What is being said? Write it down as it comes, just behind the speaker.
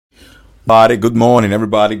Good morning,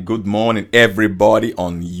 everybody. Good morning, everybody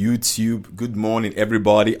on YouTube. Good morning,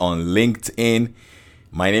 everybody on LinkedIn.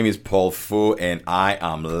 My name is Paul Fo, and I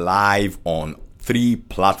am live on 3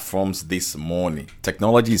 platforms this morning.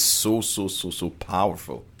 Technology is so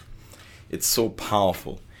powerful. It's so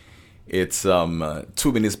powerful. It's 2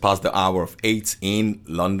 minutes past the hour of 8 in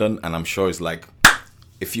London, and I'm sure it's like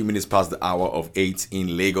a few minutes past the hour of 8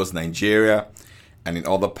 in Lagos, Nigeria, and in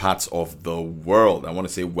other parts of the world. I want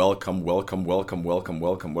to say welcome.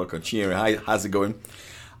 Chinere, hi, how's it going?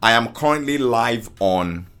 I am currently live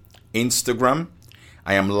on Instagram.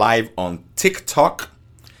 I am live on TikTok.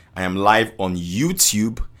 I am live on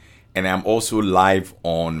YouTube, and I'm also live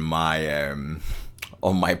on my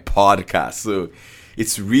podcast. So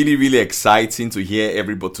it's really exciting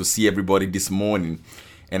to see everybody this morning.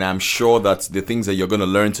 And I'm sure that the things that you're going to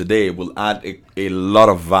learn today will add a lot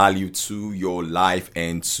of value to your life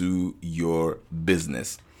and to your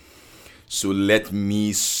business. So let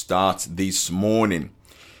me start this morning.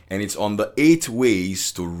 And it's on the 8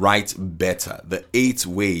 ways to write better. The 8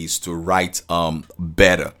 ways to write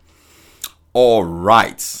better. All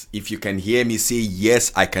right. If you can hear me, say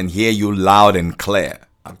yes, I can hear you loud and clear.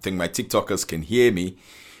 I think my TikTokers can hear me.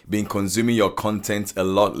 Been consuming your content a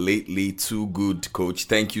lot lately. Too good, coach.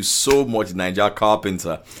 Thank you so much, Ninja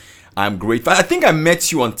Carpenter. I'm grateful. I think I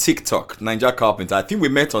met you on TikTok, Ninja Carpenter. I think we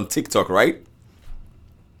met on TikTok, right?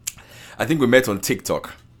 I think we met on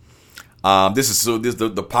TikTok. This is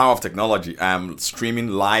the power of technology. I'm streaming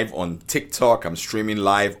live on TikTok. I'm streaming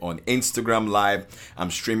live on Instagram Live.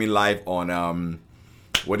 I'm streaming live on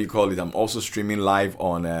what do you call it? I'm also streaming live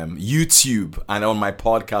on YouTube and on my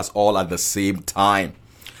podcast all at the same time.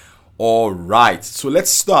 All right, so let's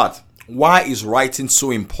start. Why is writing so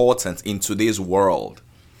important in today's world?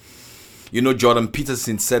 You know, Jordan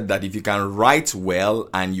Peterson said that if you can write well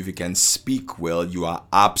and if you can speak well, you are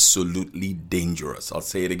absolutely dangerous. I'll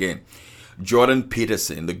say it again. Jordan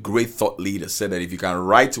Peterson, the great thought leader, said that if you can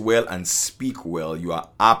write well and speak well, you are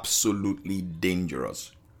absolutely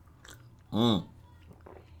dangerous.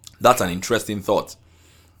 That's an interesting thought.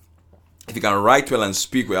 If you can write well and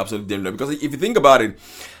speak well, absolutely dangerous. Because if you think about it,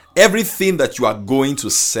 everything that you are going to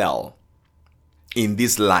sell in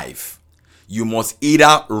this life, you must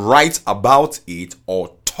either write about it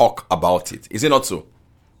or talk about it. Is it not so?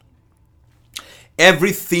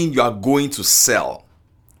 Everything you are going to sell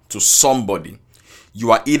to somebody,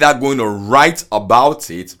 you are either going to write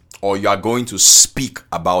about it or you are going to speak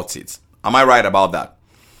about it. Am I right about that?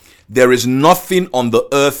 There is nothing on the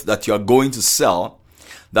earth that you are going to sell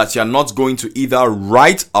that you are not going to either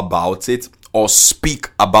write about it or speak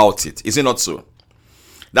about it. Is it not so?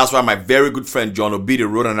 That's why my very good friend John Obidi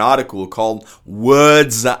wrote an article called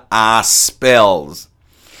Words Are Spells.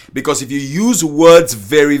 Because if you use words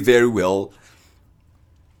very well,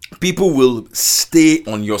 people will stay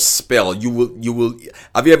on your spell. You will.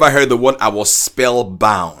 Have you ever heard the word, I was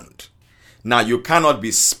spellbound? Now, you cannot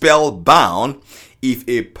be spellbound if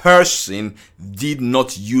a person did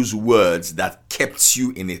not use words that kept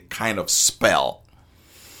you in a kind of spell.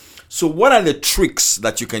 So what are the tricks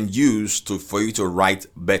that you can use for you to write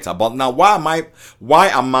better? But now, why am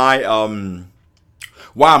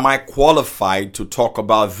I qualified to talk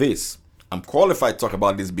about this? I'm qualified to talk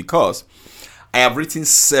about this because I have written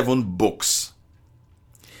 7 books.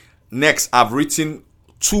 Next, I've written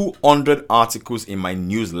 200 articles in my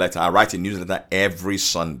newsletter. I write a newsletter every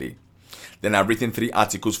Sunday. Then I've written 3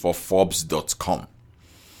 articles for Forbes.com.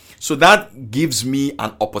 So that gives me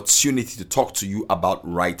an opportunity to talk to you about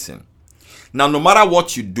writing. Now, no matter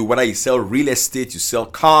what you do, whether you sell real estate, you sell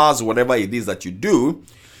cars, whatever it is that you do,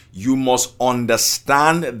 you must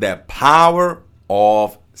understand the power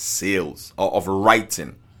of sales or of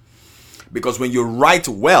writing. Because when you write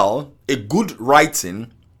well, a good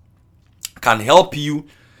writing can help you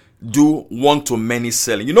do one-to-many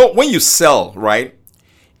selling. You know, when you sell, right?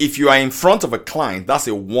 If you are in front of a client, that's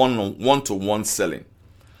a one-to-one selling.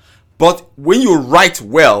 But when you write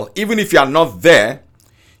well, even if you are not there,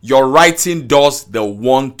 your writing does the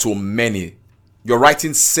one-to-many. Your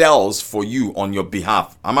writing sells for you on your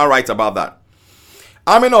behalf. Am I right about that?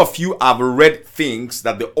 How many of you have read things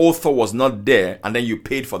that the author was not there and then you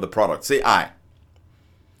paid for the product? Say I.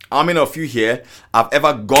 How many of you here have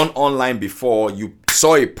ever gone online before, you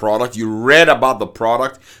saw a product, you read about the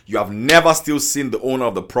product, you have never still seen the owner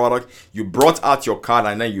of the product, you brought out your card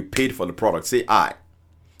and then you paid for the product? Say I.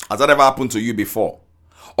 Has that ever happened to you before?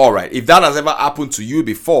 Alright, if that has ever happened to you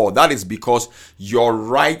before, that is because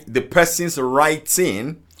the person's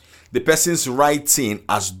writing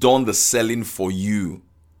has done the selling for you.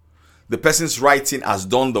 The person's writing has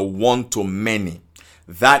done the one to many.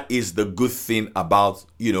 That is the good thing about,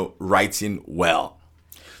 writing well.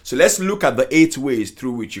 So let's look at the 8 ways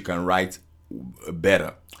through which you can write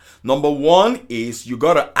better. Number 1 is you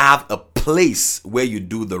got to have a place where you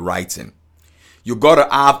do the writing. You got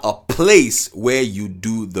to have a place where you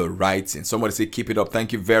do the writing. Somebody say, keep it up.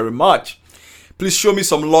 Thank you very much. Please show me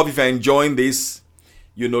some love if you're enjoying this.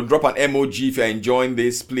 Drop an emoji if you're enjoying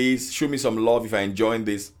this. Please show me some love if you're enjoying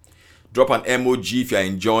this. Drop an emoji if you're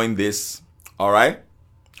enjoying this. All right?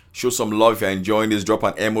 Show some love if you're enjoying this. Drop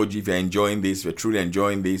an emoji if you're enjoying this. If you're truly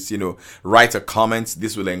enjoying this, write a comment.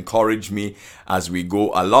 This will encourage me as we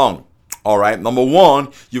go along. All right. Number 1,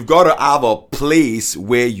 you've got to have a place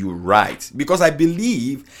where you write, because I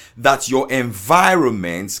believe that your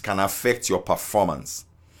environment can affect your performance.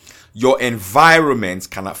 Your environment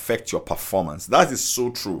can affect your performance. That is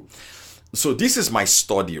so true. So this is my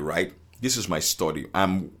study, right? This is my study.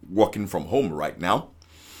 I'm working from home right now.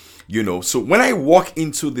 So when I walk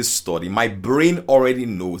into this study, my brain already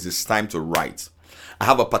knows it's time to write. I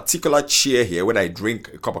have a particular chair here where I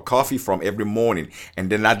drink a cup of coffee from every morning, and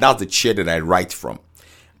then that's the chair that I write from.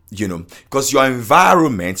 Because your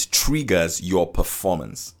environment triggers your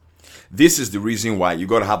performance. This is the reason why you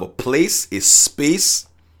got to have a place, a space,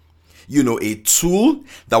 a tool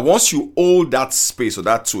that once you hold that space or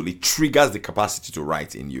that tool, it triggers the capacity to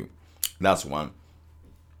write in you. That's one.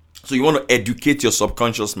 So you want to educate your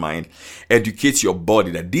subconscious mind, educate your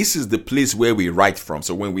body that this is the place where we write from.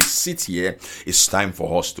 So when we sit here, it's time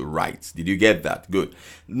for us to write. Did you get that? Good.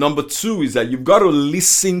 Number 2 is that you've got to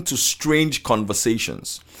listen to strange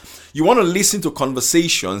conversations. You want to listen to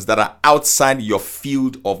conversations that are outside your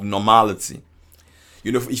field of normality.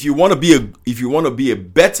 If you want to be a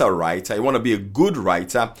better writer, you want to be a good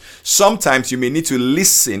writer, sometimes you may need to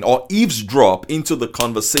listen or eavesdrop into the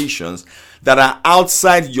conversations that are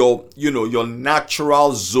outside your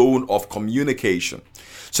natural zone of communication.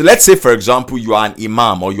 So let's say, for example, you are an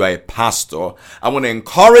imam or you are a pastor. I want to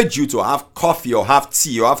encourage you to have coffee or have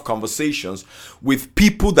tea or have conversations with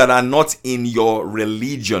people that are not in your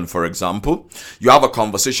religion, for example. You have a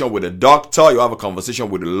conversation with a doctor, you have a conversation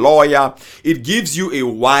with a lawyer. It gives you a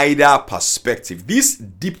wider perspective. This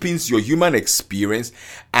deepens your human experience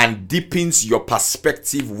and deepens your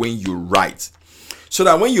perspective when you write. So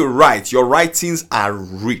that when you write, your writings are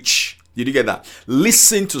rich. Did you get that?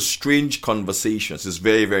 Listen to strange conversations is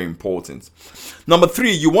very, very important. Number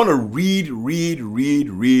 3, you want to read.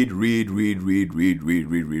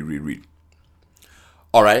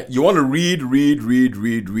 All right. You want to read.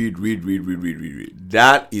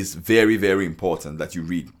 That is very, very important that you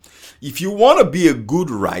read. If you want to be a good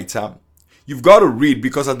writer, you've got to read,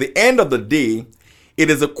 because at the end of the day, it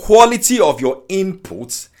is the quality of your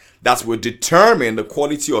inputs that will determine the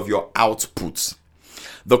quality of your outputs.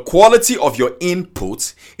 The quality of your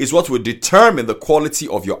input is what will determine the quality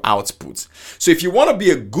of your output. So if you want to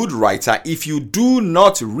be a good writer, if you do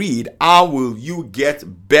not read, how will you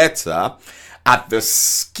get better at the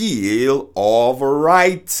skill of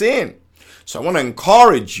writing? So I want to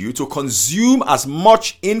encourage you to consume as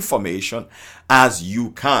much information as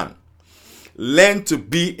you can. Learn to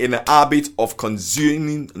be in the habit of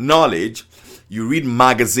consuming knowledge. You read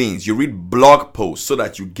magazines, you read blog posts so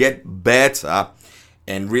that you get better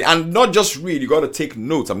and read. And not just read, you got to take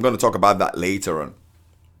notes. I'm going to talk about that later on.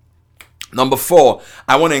 Number 4,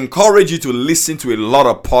 I want to encourage you to listen to a lot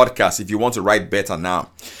of podcasts if you want to write better now.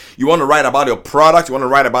 You want to write about your product, you want to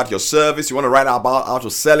write about your service, you want to write about how to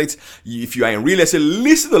sell it. If you are in real estate,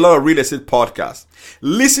 listen to a lot of real estate podcasts.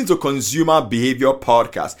 Listen to consumer behavior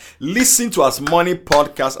podcasts. Listen to as many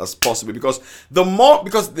podcasts as possible, because the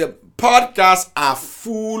podcasts are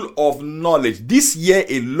full of knowledge. This year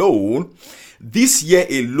alone,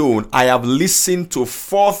 I have listened to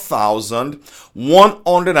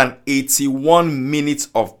 4,181 minutes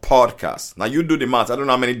of podcasts. Now you do the math. I don't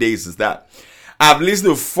know how many days is that. I've listened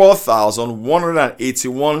to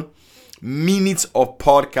 4,181 minutes of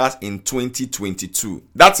podcasts in 2022.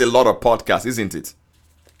 That's a lot of podcasts, isn't it?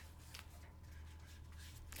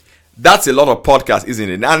 That's a lot of podcasts, isn't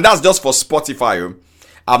it? And that's just for Spotify.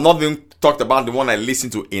 I've not even talked about the one I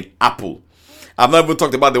listen to in Apple. I've not even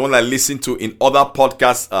talked about the one I listen to in other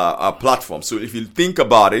podcast platforms. So if you think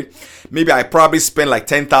about it, maybe I probably spent like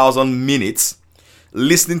 10,000 minutes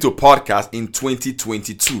listening to podcasts in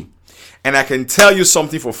 2022. And I can tell you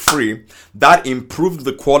something for free that improved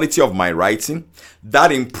the quality of my writing,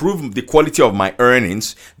 that improved the quality of my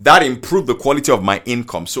earnings, that improved the quality of my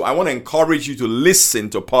income. So I want to encourage you to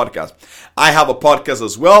listen to podcasts. I have a podcast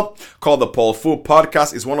as well called the Paul Fu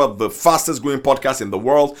Podcast. It's one of the fastest growing podcasts in the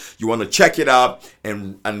world. You want to check it out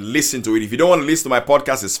and listen to it. If you don't want to listen to my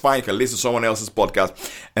podcast, it's fine. You can listen to someone else's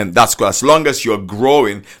podcast, and that's good. As long as you're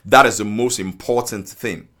growing, that is the most important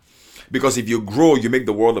thing. Because if you grow, you make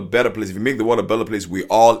the world a better place. If you make the world a better place, we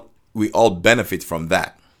all benefit from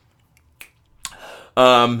that.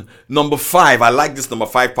 Number 5, I like this number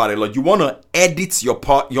 5 part a lot. You want to edit your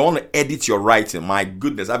part. You want to edit your writing. My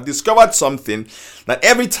goodness, I've discovered something that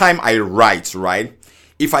every time I write, right,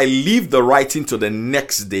 if I leave the writing to the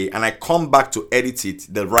next day and I come back to edit it,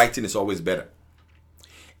 the writing is always better.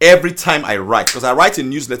 Every time I write, because I write a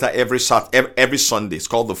newsletter every Sunday. It's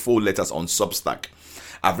called the Full Letters on Substack.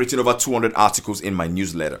 I've written over 200 articles in my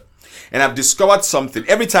newsletter. And I've discovered something.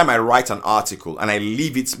 Every time I write an article and I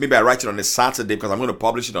leave it, maybe I write it on a Saturday because I'm going to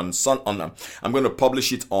publish it on Sunday.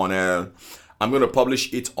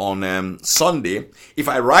 If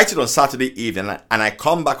I write it on Saturday evening and I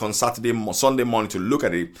come back on Sunday morning to look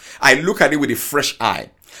at it, I look at it with a fresh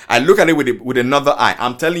eye. I look at it with another eye.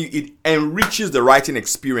 I'm telling you, it enriches the writing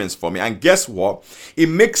experience for me. And guess what? It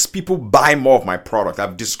makes people buy more of my product.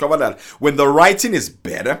 I've discovered that when the writing is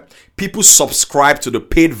better, people subscribe to the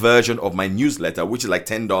paid version of my newsletter, which is like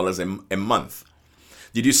 $10 a month.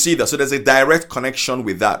 Did you see that? So there's a direct connection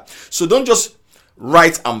with that. So don't just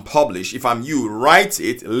write and publish. If I'm you, write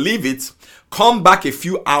it, leave it, come back a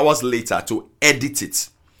few hours later to edit it.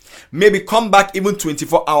 Maybe come back even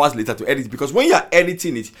 24 hours later to edit, because when you are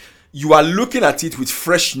editing it, you are looking at it with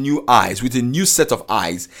fresh new eyes, with a new set of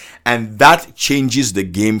eyes, and that changes the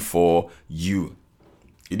game for you.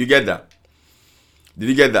 Did you get that? Did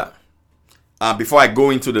you get that? Before I go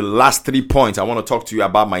into the last 3 points, I want to talk to you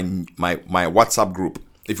about my WhatsApp group.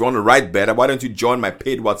 If you want to write better, why don't you join my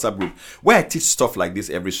paid WhatsApp group where I teach stuff like this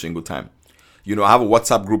every single time? You know, I have a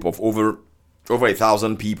WhatsApp group of over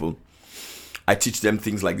 1,000 people. I teach them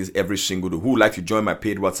things like this every single day. Who would like to join my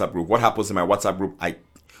paid WhatsApp group? What happens in my WhatsApp group?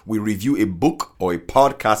 We review a book or a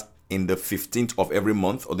podcast in the 15th of every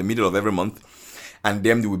month or the middle of every month, and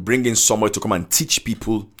then we bring in someone to come and teach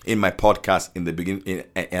people in my podcast in the beginning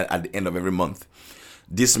at the end of every month.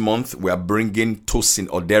 This month we are bringing Tosin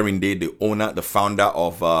Oderinde, the founder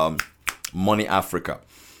of Money Africa.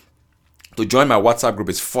 To join my WhatsApp group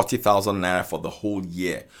is 40,000 naira for the whole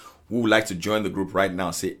year. Who would like to join the group right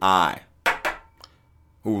now? Say I.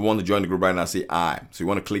 Who would want to join the group right now? Say I. So you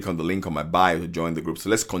want to click on the link on my bio to join the group. So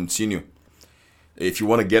let's continue. If you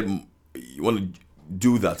want to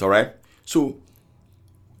do that, all right? So,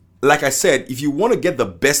 like I said, if you want to get the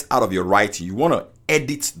best out of your writing, you want to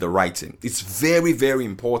edit the writing. It's very, very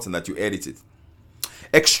important that you edit it.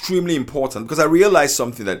 Extremely important, because I realized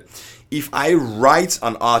something, that if I write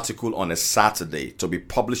an article on a Saturday to be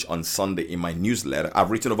published on Sunday in my newsletter,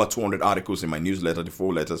 I've written over 200 articles in my newsletter, the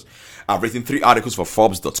 4 letters. I've written 3 articles for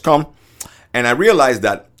Forbes.com. And I realized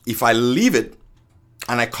that if I leave it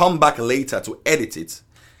and I come back later to edit it,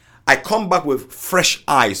 I come back with fresh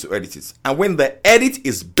eyes to edit it. And when the edit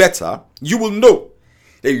is better, you will know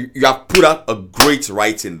that you have put out a great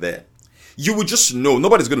writing there. You will just know.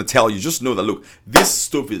 Nobody's going to tell you. Just know that, look, this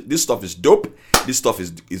stuff is dope. This stuff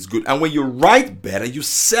is good. And when you write better, you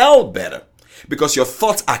sell better, because your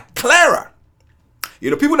thoughts are clearer. You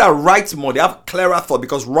know, people that write more, they have clearer thought,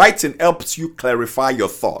 because writing helps you clarify your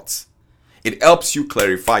thoughts. It helps you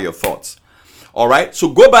clarify your thoughts. All right. So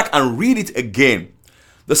go back and read it again.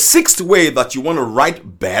 The 6th way that you want to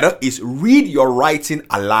write better is read your writing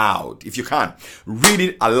aloud. If you can, read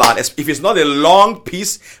it aloud. If it's not a long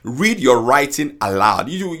piece, read your writing aloud.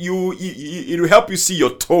 It will help you see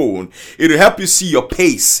your tone. It will help you see your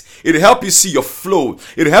pace. It will help you see your flow.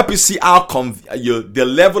 It will help you see how the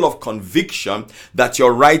level of conviction that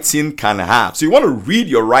your writing can have. So you want to read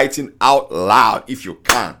your writing out loud if you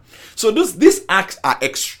can. So these acts are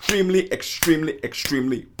extremely, extremely,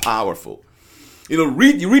 extremely powerful. You know,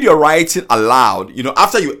 you read your writing aloud. You know,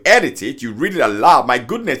 after you edit it, you read it aloud. My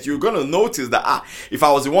goodness, you're going to notice that if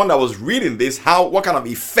I was the one that was reading this, what kind of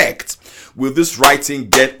effect will this writing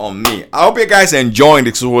get on me? I hope you guys are enjoying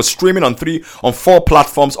this. So we're streaming on 4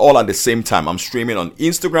 platforms all at the same time. I'm streaming on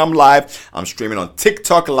Instagram Live. I'm streaming on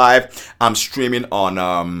TikTok Live. I'm streaming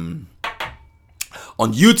on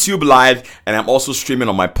YouTube Live, and I'm also streaming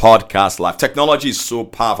on my podcast live. Technology is so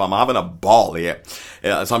powerful. I'm having a ball here.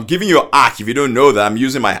 So I'm giving you an arc. If you don't know that, I'm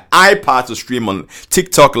using my iPad to stream on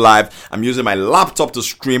TikTok Live. I'm using my laptop to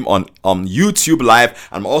stream on YouTube Live.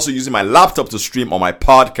 I'm also using my laptop to stream on my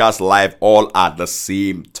podcast live, all at the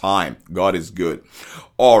same time. God is good.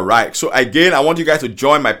 All right. So again, I want you guys to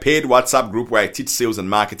join my paid WhatsApp group where I teach sales and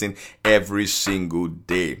marketing every single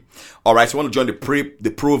day. All right. So you want to join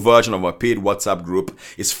the pro version of my paid WhatsApp group.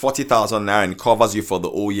 It's 40,000 naira and covers you for the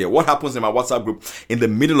whole year. What happens in my WhatsApp group? In the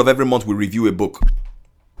middle of every month, we review a book.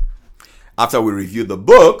 After we review the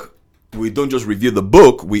book, we don't just review the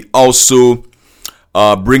book. We also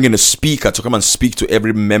bring in a speaker to come and speak to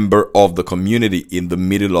every member of the community at the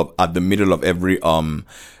middle of every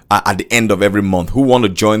at the end of every month. Who want to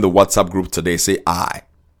join the WhatsApp group today? Say I.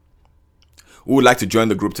 Who would like to join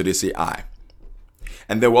the group today? Say I.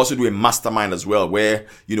 And then we also do a mastermind as well, where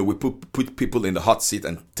we put people in the hot seat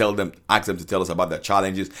and ask them to tell us about their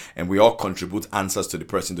challenges, and we all contribute answers to the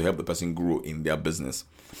person to help the person grow in their business.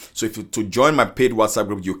 So to join my paid WhatsApp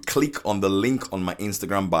group, you click on the link on my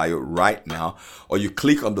Instagram bio right now, or you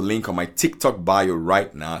click on the link on my TikTok bio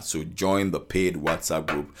right now. So join the paid WhatsApp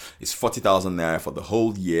group. It's 40,000 naira for the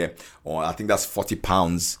whole year, or I think that's 40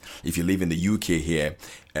 pounds if you live in the UK here,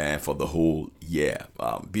 for the whole year.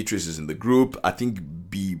 Beatrice is in the group. I think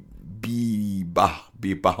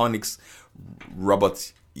Bahonix,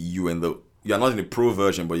 Robert, you're not in the pro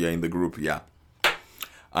version, but you're in the group, yeah.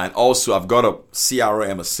 And also, I've got a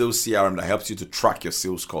CRM, a sales CRM that helps you to track your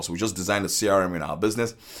sales calls. We just designed a CRM in our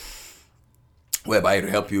business, whereby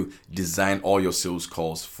it'll help you design all your sales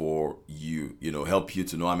calls for you. Help you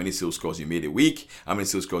to know how many sales calls you made a week, how many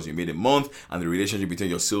sales calls you made a month, and the relationship between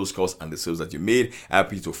your sales calls and the sales that you made.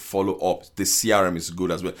 Help you to follow up. The CRM is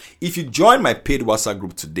good as well. If you join my paid WhatsApp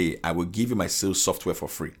group today, I will give you my sales software for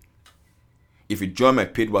free. If you join my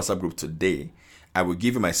paid WhatsApp group today, I will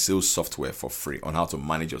give you my sales software for free on how to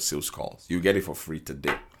manage your sales calls. You get it for free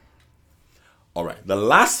today. All right. The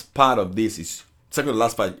last part of this is, second to the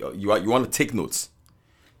last part, you want to take notes.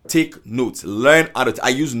 Take notes. Learn how to. I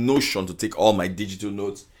use Notion to take all my digital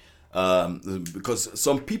notes, because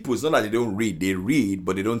some people, it's not that they don't read. They read,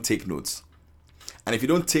 but they don't take notes. And if you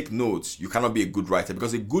don't take notes, you cannot be a good writer,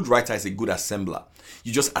 because a good writer is a good assembler.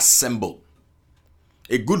 You just assemble.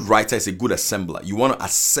 A good writer is a good assembler. You want to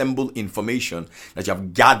assemble information that you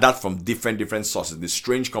have gathered from different sources. The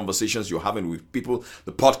strange conversations you're having with people,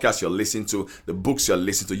 the podcasts you're listening to, the books you're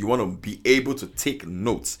listening to. You want to be able to take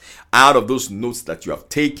notes. Out of those notes that you have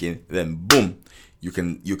taken, then boom, you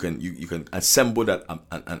can assemble that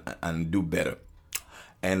and do better.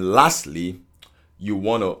 And lastly, you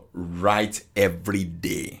want to write every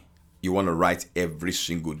day. You want to write every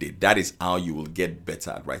single day. That is how you will get better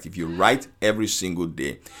at writing. If you write every single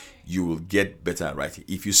day, you will get better at writing.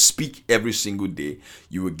 If you speak every single day,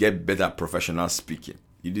 you will get better at professional speaking.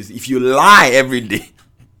 If you lie every day,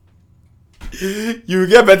 you will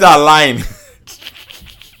get better at lying.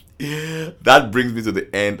 That brings me to the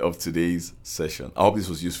end of today's session. I hope this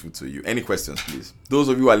was useful to you. Any questions, please? Those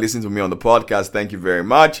of you who are listening to me on the podcast, thank you very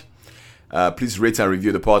much. Please rate and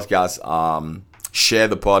review the podcast. Share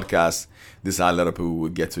the podcast. This is how a lot of people will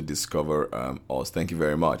get to discover us. Thank you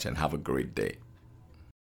very much and have a great day.